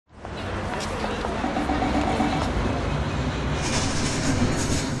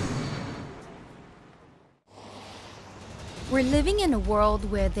We're living in a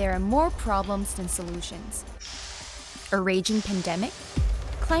world where there are more problems than solutions. A raging pandemic,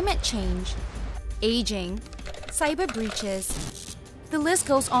 climate change, aging, cyber breaches. The list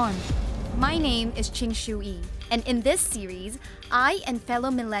goes on. My name is Ching Shu Yi, and in this series, I and fellow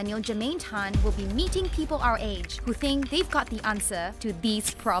millennial Jermaine Tan will be meeting people our age who think they've got the answer to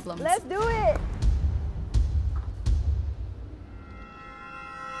these problems. Let's do it!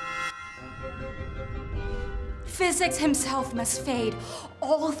 Physics himself must fade.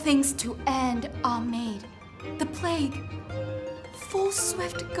 All things to end are made. The plague, full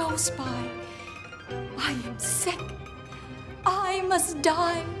swift goes by. I am sick. I must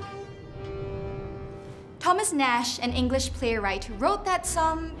die. Thomas Nash, an English playwright, wrote that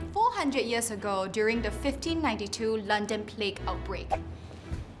some 400 years ago during the 1592 London plague outbreak.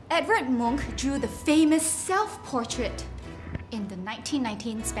 Edvard Munch drew the famous self-portrait in the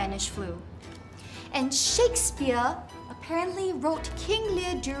 1919 Spanish flu. And Shakespeare apparently wrote King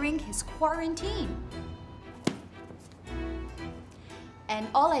Lear during his quarantine. And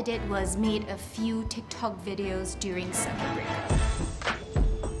all I did was made a few TikTok videos during circuit break.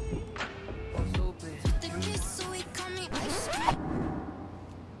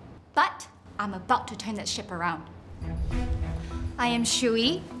 But I'm about to turn that ship around. I am Shu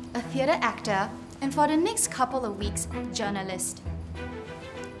Yi, a theatre actor, and for the next couple of weeks, journalist.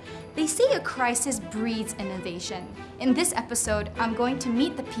 They say a crisis breeds innovation. In this episode, I'm going to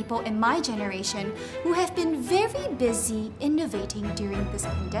meet the people in my generation who have been very busy innovating during this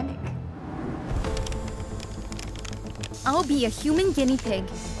pandemic. I'll be a human guinea pig,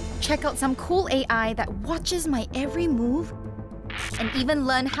 check out some cool AI that watches my every move, and even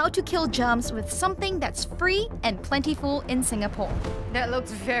learn how to kill germs with something that's free and plentiful in Singapore. That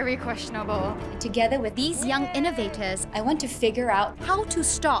looks very questionable. Together with these young innovators, I want to figure out how to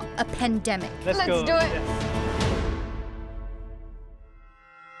stop a pandemic. Let's do it! Yes.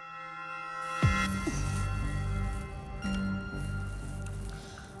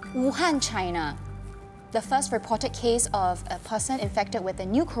 Wuhan, China. The first reported case of a person infected with the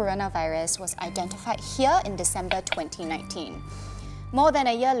new coronavirus was identified here in December 2019. More than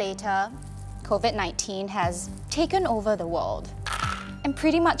a year later, COVID-19 has taken over the world and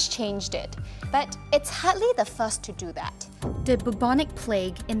pretty much changed it. But it's hardly the first to do that. The bubonic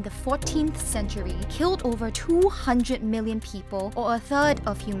plague in the 14th century killed over 200 million people, or a third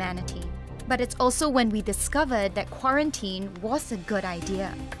of humanity. But it's also when we discovered that quarantine was a good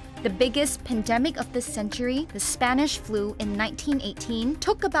idea. The biggest pandemic of this century, the Spanish flu in 1918,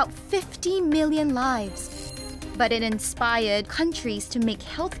 took about 50 million lives. But it inspired countries to make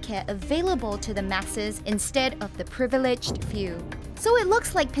healthcare available to the masses instead of the privileged few. So it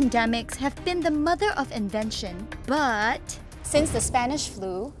looks like pandemics have been the mother of invention, but Since the Spanish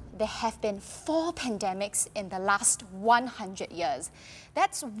flu, there have been 4 pandemics in the last 100 years.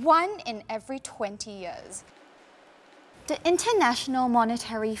 That's 1 in every 20 years. The International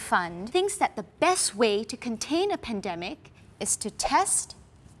Monetary Fund thinks that the best way to contain a pandemic is to test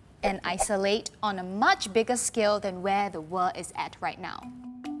and isolate on a much bigger scale than where the world is at right now.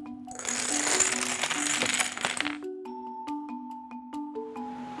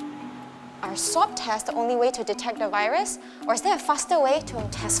 Are swab tests the only way to detect the virus, or is there a faster way to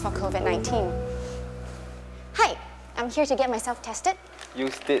test for COVID-19? Hi, I'm here to get myself tested.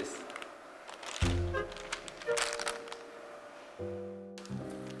 Use this.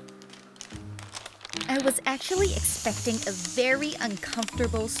 I was actually expecting a very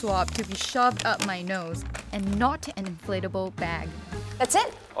uncomfortable swab to be shoved up my nose and not an inflatable bag. That's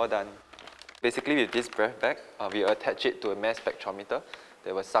it? All done. Basically, with this breath bag, we attach it to a mass spectrometer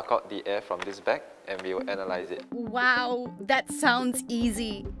that will suck out the air from this bag and we will analyze it. Wow, that sounds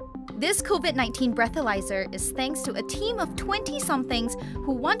easy. This COVID-19 breathalyzer is thanks to a team of 20-somethings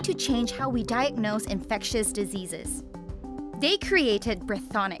who want to change how we diagnose infectious diseases. They created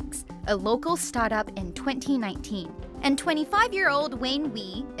Breathonics, a local startup in 2019. And 25-year-old Wayne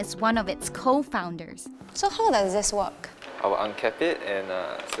Wee is one of its co-founders. So how does this work? I will uncap it and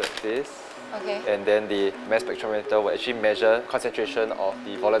insert this. Okay. And then the mass spectrometer will actually measure concentration of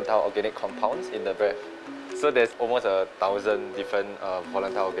the volatile organic compounds in the breath. So there's almost 1,000 different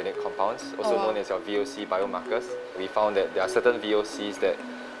volatile organic compounds, also known as your VOC biomarkers. We found that there are certain VOCs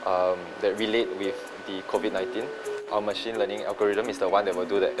that relate with the COVID-19. Our machine learning algorithm is the one that will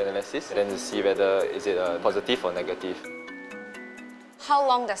do the analysis and then to see whether is it positive or negative. How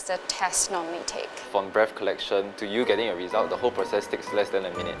long does the test normally take? From breath collection to you getting a result, the whole process takes less than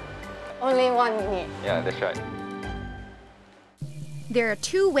a minute. Only 1 minute. Yeah, that's right. There are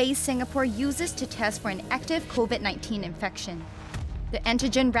 2 ways Singapore uses to test for an active COVID-19 infection. The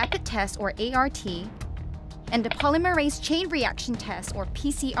antigen rapid test, or ART, and the polymerase chain reaction test, or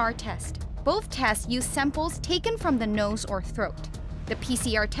PCR test. Both tests use samples taken from the nose or throat. The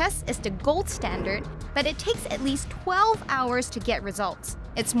PCR test is the gold standard, but it takes at least 12 hours to get results.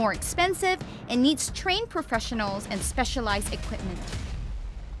 It's more expensive and needs trained professionals and specialized equipment.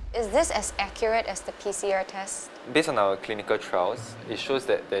 Is this as accurate as the PCR test? Based on our clinical trials, it shows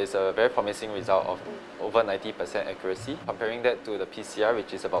that there is a very promising result of over 90% accuracy, comparing that to the PCR,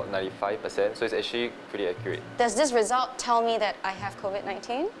 which is about 95%, so it's actually pretty accurate. Does this result tell me that I have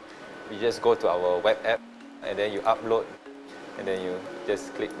COVID-19? You just go to our web app, and then you upload, and then you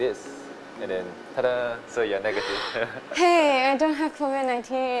just click this, and then ta-da! So you're negative. Hey, I don't have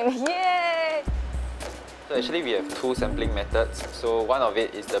COVID-19, yay! So actually we have two sampling methods. So one of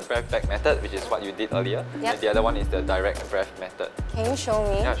it is the breath bag method, which is what you did earlier. Yep. And the other one is the direct breath method. Can you show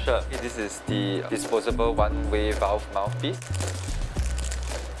me? Yeah, sure. This is the disposable one-way valve mouthpiece.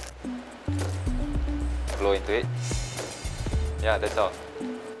 Blow into it. Yeah, that's all.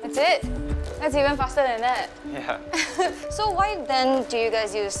 That's it? That's even faster than that. Yeah. So why then do you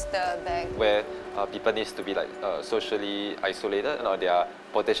guys use the bag? Where people need to be like socially isolated or they are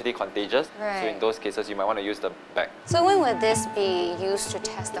potentially contagious. Right. So in those cases, you might want to use the bag. So when will this be used to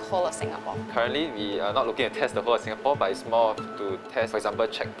test the whole of Singapore? Currently, we are not looking to test the whole of Singapore, but it's more to test, for example,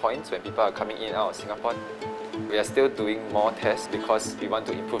 checkpoints when people are coming in and out of Singapore. We are still doing more tests because we want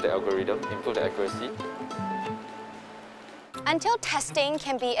to improve the algorithm, improve the accuracy. Until testing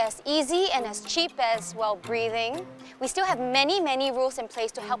can be as easy and as cheap as, well, breathing, we still have many rules in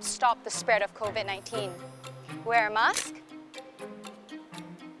place to help stop the spread of COVID-19. Wear a mask,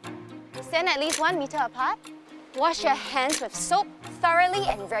 stand at least 1 meter apart, wash your hands with soap thoroughly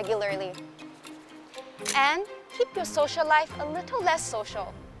and regularly, and keep your social life a little less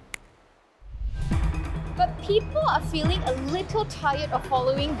social. But people are feeling a little tired of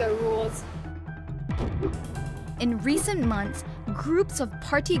following the rules. In recent months, groups of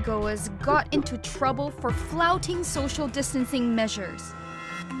partygoers got into trouble for flouting social distancing measures.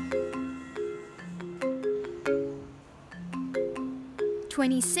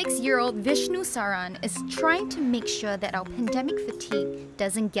 "26-year-old Vishnu Saran is trying to make sure that our pandemic fatigue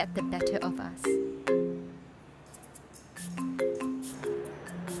doesn't get the better of us.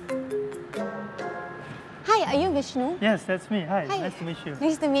 Hi, are you Vishnu? Yes, that's me. Hi, Hi. nice to meet you.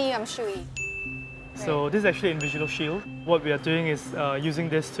 Nice to meet you, I'm Shu Yi. So this is actually Invigilo-Shield. What we are doing is using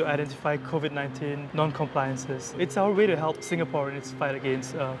this to identify COVID-19 non-compliances. It's our way to help Singaporeans fight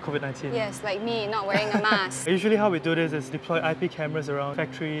against COVID-19. Yes, like me, not wearing a mask. Usually how we do this is deploy IP cameras around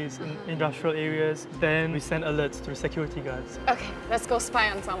factories and industrial areas. Then we send alerts to security guards. Okay, let's go spy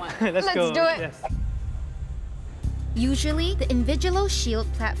on someone. Let's go. do it. Yes. Usually, the Invigilo-Shield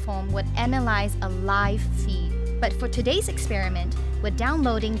platform would analyze a live feed. But for today's experiment, we're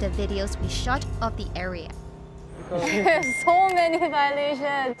downloading the videos we shot of the area. So many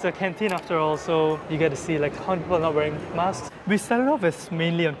violations. It's a canteen after all, so you get to see like how people are not wearing masks. We started off as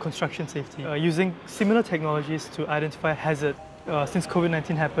mainly on construction safety, using similar technologies to identify hazard. Since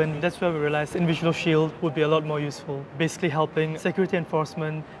COVID-19 happened, that's where we realized Invigilo-Shield would be a lot more useful, basically helping security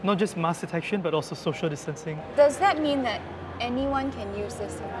enforcement, not just mask detection, but also social distancing. Does that mean that anyone can use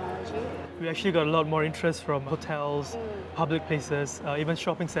this technology? We actually got a lot more interest from hotels, public places, even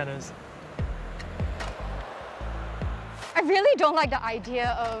shopping centers. I really don't like the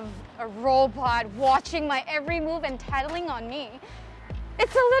idea of a robot watching my every move and tattling on me.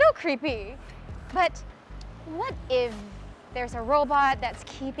 It's a little creepy. But what if there's a robot that's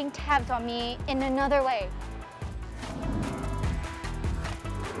keeping tabs on me in another way?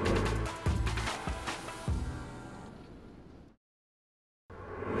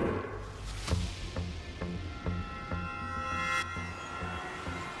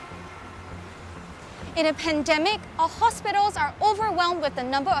 In a pandemic, our hospitals are overwhelmed with the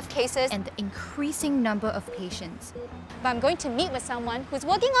number of cases And the increasing number of patients. but I'm going to meet with someone who's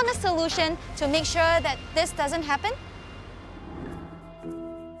working on a solution to make sure that this doesn't happen.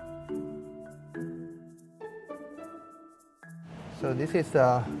 So this is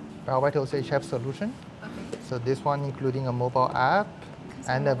the BioVitals HF solution. So this one including a mobile app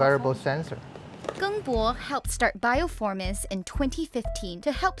and a wearable sensor. Geng Bo helped start Bioformis in 2015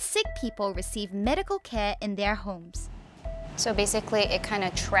 to help sick people receive medical care in their homes. So basically, it kind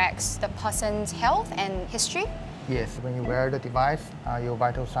of tracks the person's health and history. Yes, when you wear the device, your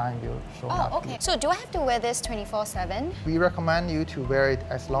vital sign will show up. Oh, okay. So do I have to wear this 24/7? We recommend you to wear it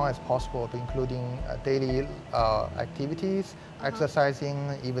as long as possible, including daily activities,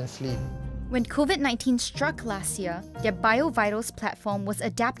 exercising, even sleep. When COVID-19 struck last year, their BioVitals platform was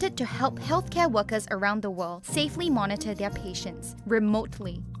adapted to help healthcare workers around the world safely monitor their patients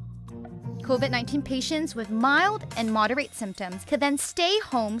remotely. COVID-19 patients with mild and moderate symptoms could then stay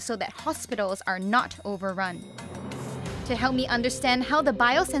home so that hospitals are not overrun. To help me understand how the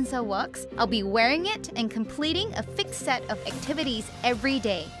biosensor works, I'll be wearing it and completing a fixed set of activities every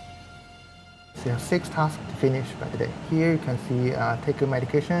day. There are 6 tasks to finish by the day. Here you can see take your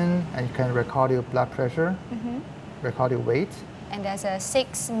medication and you can record your blood pressure, record your weight. And there's a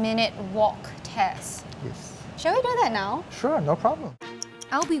 6-minute walk test. Yes. Shall we do that now? Sure, no problem.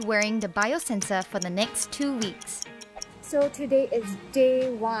 I'll be wearing the biosensor for the next 2 weeks. So today is day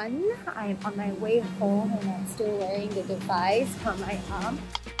 1. I'm on my way home and I'm still wearing the device on my arm.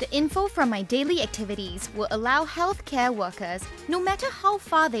 The info from my daily activities will allow healthcare workers, no matter how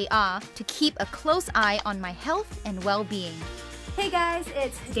far they are, to keep a close eye on my health and well-being. Hey guys,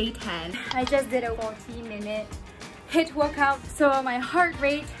 it's day 10. I just did a 40-minute HIIT workout. So my heart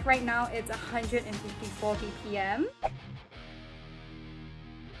rate right now is 154 BPM.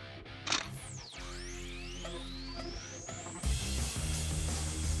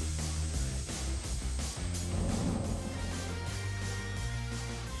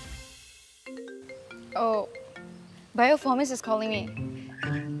 Oh, Bioformis is calling me.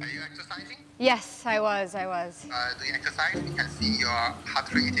 Are you exercising? Yes, I was. Doing exercise, we can see your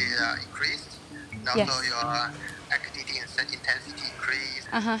heart rate is increased. And also Yes. your activity and intensity increased.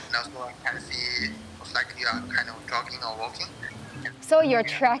 Uh-huh. And also I can see looks like you are kind of jogging or walking. So you're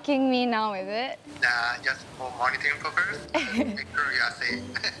tracking me now, is it? Just for monitoring purpose, make sure you are safe.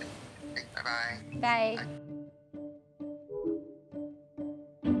 Bye-bye. Bye.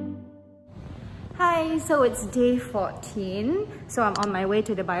 Hi, so it's day 14. So I'm on my way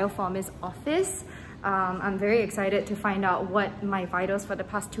to the Bioformis office. I'm very excited to find out what my vitals for the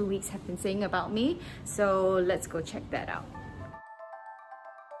past 2 weeks have been saying about me. So let's go check that out.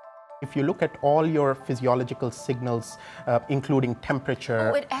 If you look at all your physiological signals, including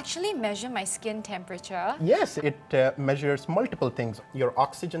temperature. Oh, it actually measures my skin temperature. Yes, it measures multiple things. Your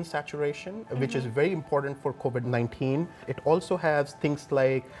oxygen saturation, which is very important for COVID-19. It also has things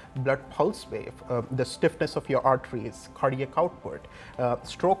like blood pulse wave, the stiffness of your arteries, cardiac output,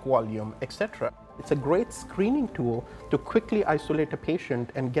 stroke volume, etc. It's a great screening tool to quickly isolate a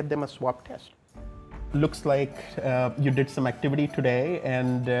patient and get them a swab test. Looks like you did some activity today,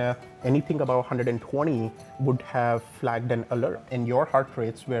 and anything above 120 would have flagged an alert, and your heart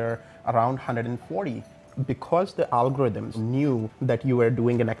rates were around 140 because the algorithms knew that you were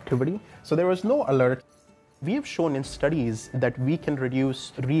doing an activity, so there was no alert. We have shown in studies that we can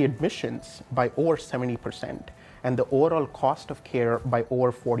reduce readmissions by over 70% and the overall cost of care by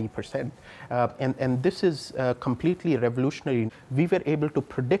over 40%. And this is completely revolutionary. We were able to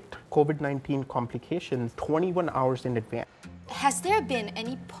predict COVID-19 complications 21 hours in advance. Has there been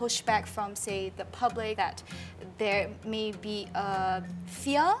any pushback from, say, the public that there may be a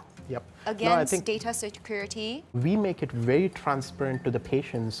fear against data security? We make it very transparent to the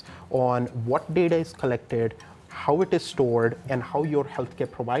patients on what data is collected, how it is stored, and how your healthcare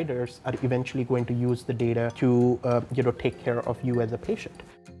providers are eventually going to use the data to take care of you as a patient.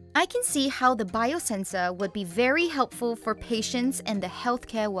 I can see how the biosensor would be very helpful for patients and the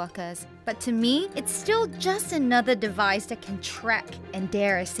healthcare workers. But to me, it's still just another device that can track and,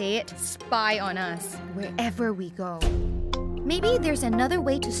 dare I say it, spy on us wherever we go. Maybe there's another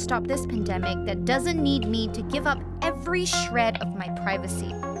way to stop this pandemic that doesn't need me to give up every shred of my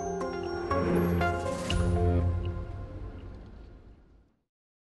privacy.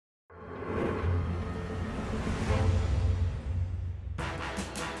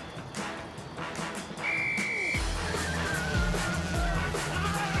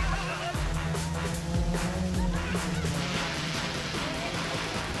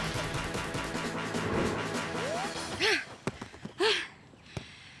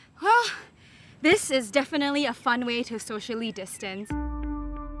 This is definitely a fun way to socially distance.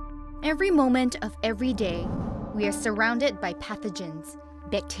 Every moment of every day, we are surrounded by pathogens,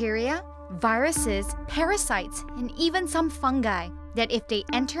 bacteria, viruses, parasites, and even some fungi that, if they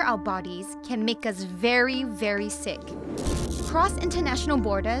enter our bodies, can make us very, very sick. Cross international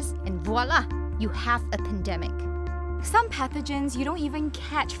borders and voila, you have a pandemic. Some pathogens you don't even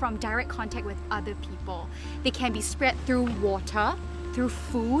catch from direct contact with other people. They can be spread through water, through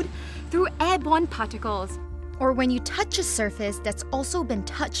food, through airborne particles, or when you touch a surface that's also been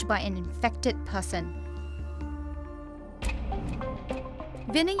touched by an infected person.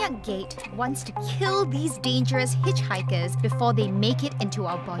 Vinayat Gate wants to kill these dangerous hitchhikers before they make it into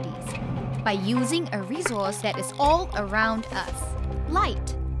our bodies by using a resource that is all around us,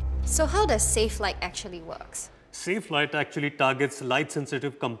 light. So how does safe light actually works? Safe light actually targets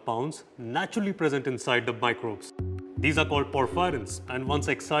light-sensitive compounds naturally present inside the microbes. These are called porphyrins, and once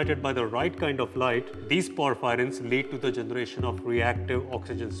excited by the right kind of light, these porphyrins lead to the generation of reactive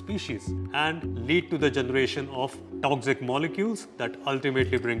oxygen species and lead to the generation of toxic molecules that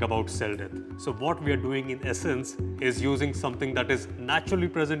ultimately bring about cell death. So what we are doing in essence is using something that is naturally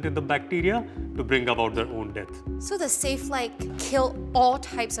present in the bacteria to bring about their own death. So the safe light kill all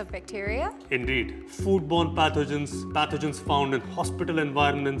types of bacteria? Indeed. Foodborne pathogens, pathogens found in hospital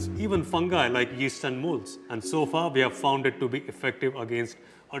environments, even fungi like yeast and molds. And so far, we have found it to be effective against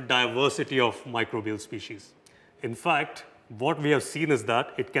a diversity of microbial species. In fact, what we have seen is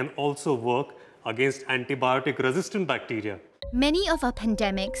that it can also work against antibiotic-resistant bacteria. Many of our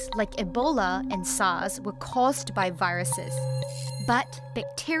pandemics, like Ebola and SARS, were caused by viruses. But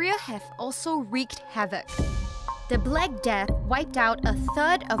bacteria have also wreaked havoc. The Black Death wiped out a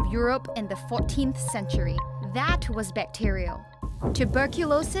third of Europe in the 14th century. That was bacterial.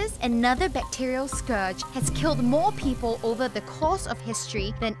 Tuberculosis, another bacterial scourge, has killed more people over the course of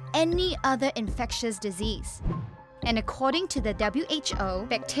history than any other infectious disease. And according to the WHO,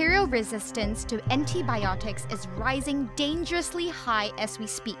 bacterial resistance to antibiotics is rising dangerously high as we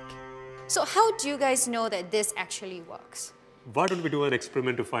speak. So how do you guys know that this actually works? Why don't we do an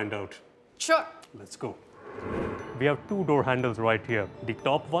experiment to find out? Sure. Let's go. We have two door handles right here. The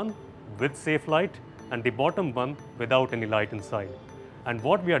top one with safe light and the bottom one without any light inside. And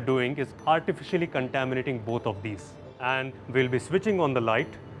what we are doing is artificially contaminating both of these. And we'll be switching on the light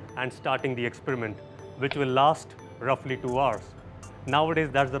and starting the experiment, which will last roughly 2 hours. Nowadays,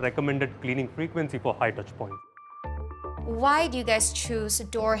 that's the recommended cleaning frequency for high touch points. Why do you guys choose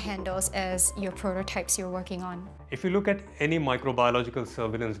door handles as your prototypes you're working on? If you look at any microbiological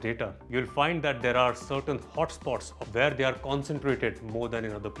surveillance data, you'll find that there are certain hotspots where they are concentrated more than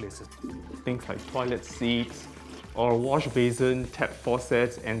in other places. Things like toilet seats or wash basin, tap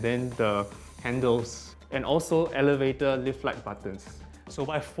faucets, and then the handles, and also elevator lift light buttons. So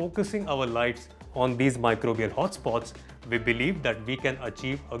by focusing our lights on these microbial hotspots, we believe that we can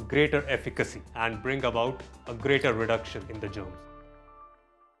achieve a greater efficacy and bring about a greater reduction in the germs.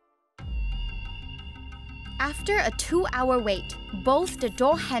 After a 2-hour wait, both the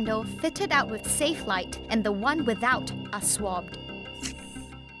door handle fitted out with safe light and the one without are swabbed.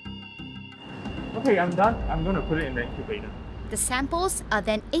 Okay, I'm done. I'm going to put it in the incubator. The samples are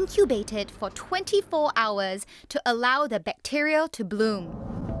then incubated for 24 hours to allow the bacteria to bloom.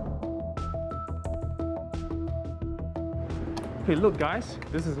 Okay, look guys,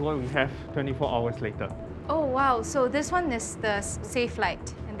 this is what we have 24 hours later. Oh wow, so this one is the safe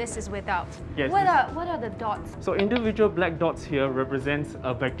light and this is without. Yes. What are the dots? So individual black dots here represents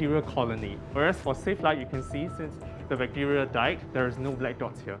a bacterial colony. Whereas for safe light, you can see since the bacteria died, there is no black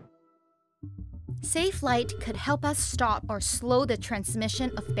dots here. Safe light could help us stop or slow the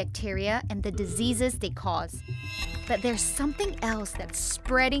transmission of bacteria and the diseases they cause. But there's something else that's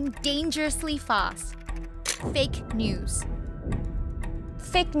spreading dangerously fast. Fake news.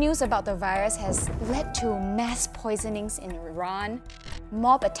 Fake news about the virus has led to mass poisonings in Iran,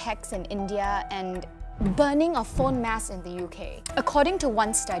 mob attacks in India, and burning of phone masts in the UK. According to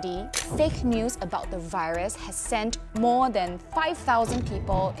one study, fake news about the virus has sent more than 5,000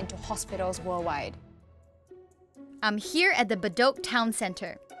 people into hospitals worldwide. I'm here at the Bedok Town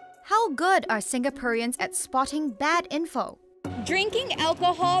Centre. How good are Singaporeans at spotting bad info? Drinking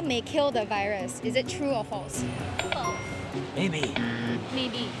alcohol may kill the virus. Is it true or false? False. Maybe.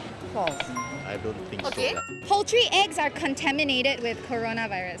 Maybe. False. I don't think Okay. so. Poultry eggs are contaminated with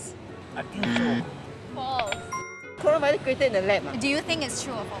coronavirus. I think so. False. Coronavirus created in the lab. Do you think it's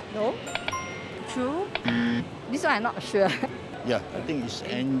true or false? No? True? This one I'm not sure. Yeah, I think it's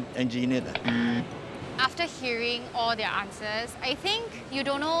engineered. After hearing all their answers, I think you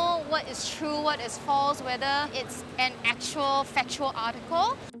don't know what is true, what is false, whether it's an actual factual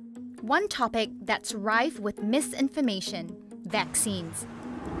article. One topic that's rife with misinformation: vaccines.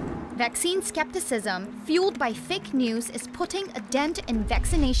 Vaccine skepticism, fueled by fake news, is putting a dent in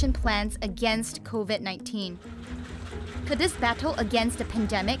vaccination plans against COVID-19. Could this battle against the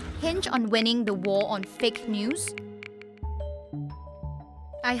pandemic hinge on winning the war on fake news?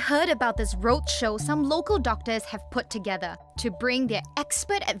 I heard about this roadshow some local doctors have put together to bring their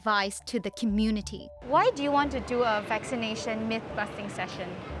expert advice to the community. Why do you want to do a vaccination myth-busting session?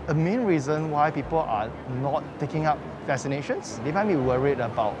 The main reason why people are not taking up vaccinations, they might be worried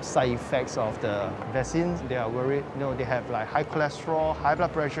about side effects of the vaccines. They are worried, they have like high cholesterol, high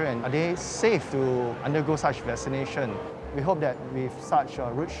blood pressure, and are they safe to undergo such vaccination? We hope that with such a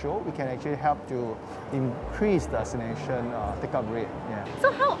roadshow, we can actually help to increase the vaccination take-up rate. Yeah.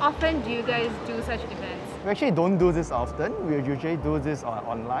 So how often do you guys do such events? We actually don't do this often. We usually do this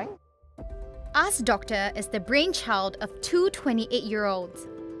online. Ask Doctor is the brainchild of two 28-year-olds,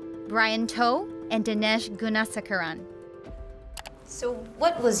 Brian Toh and Dinesh Gunasakaran. So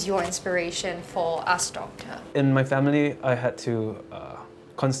what was your inspiration for Ask Doctor? In my family, I had to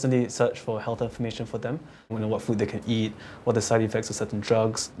constantly search for health information for them. What food they can eat, what the side effects of certain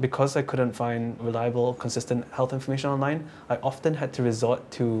drugs. Because I couldn't find reliable, consistent health information online, I often had to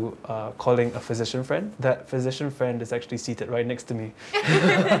resort to calling a physician friend. That physician friend is actually seated right next to me.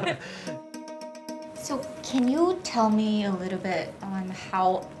 So can you tell me a little bit on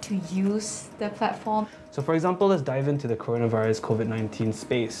how to use the platform? So for example, let's dive into the coronavirus COVID-19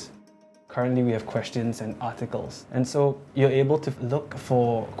 space. Currently we have questions and articles. And so you're able to look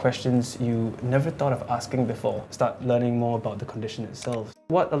for questions you never thought of asking before. Start learning more about the condition itself.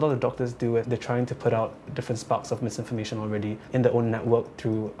 What a lot of doctors do is they're trying to put out different sparks of misinformation already in their own network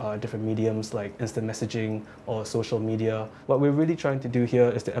through different mediums like instant messaging or social media. What we're really trying to do here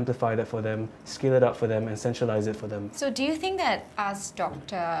is to amplify that for them, scale it up for them and centralize it for them. So do you think that Ask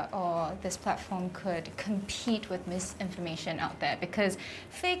Doctor or this platform could compete with misinformation out there? Because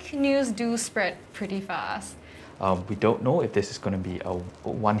fake news do spread pretty fast. We don't know if this is going to be a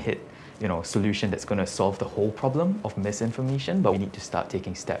one-hit solution that's going to solve the whole problem of misinformation, but we need to start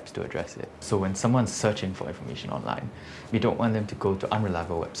taking steps to address it. So when someone's searching for information online, we don't want them to go to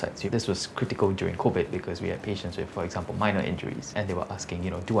unreliable websites. This was critical during COVID because we had patients with, for example, minor injuries, and they were asking,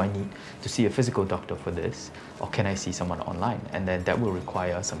 do I need to see a physical doctor for this, or can I see someone online? And then that will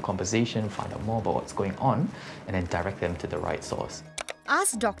require some conversation, find out more about what's going on, and then direct them to the right source.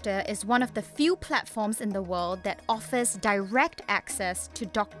 Ask Doctor is one of the few platforms in the world that offers direct access to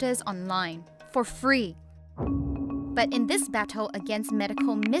doctors online for free. But in this battle against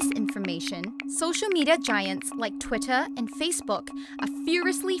medical misinformation, social media giants like Twitter and Facebook are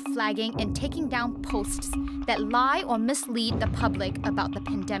furiously flagging and taking down posts that lie or mislead the public about the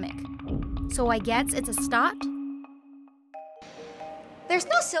pandemic. So I guess it's a start? There's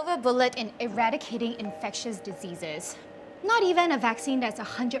no silver bullet in eradicating infectious diseases. Not even a vaccine that's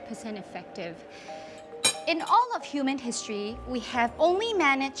 100% effective. In all of human history, we have only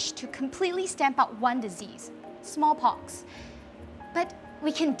managed to completely stamp out one disease, smallpox. But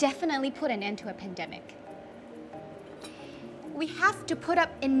we can definitely put an end to a pandemic. We have to put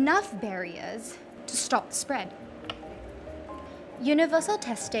up enough barriers to stop the spread. Universal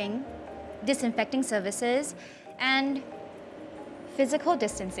testing, disinfecting services, and physical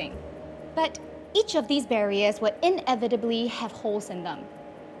distancing. But each of these barriers will inevitably have holes in them.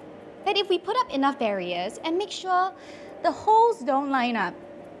 But if we put up enough barriers and make sure the holes don't line up,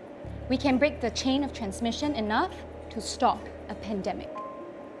 we can break the chain of transmission enough to stop a pandemic.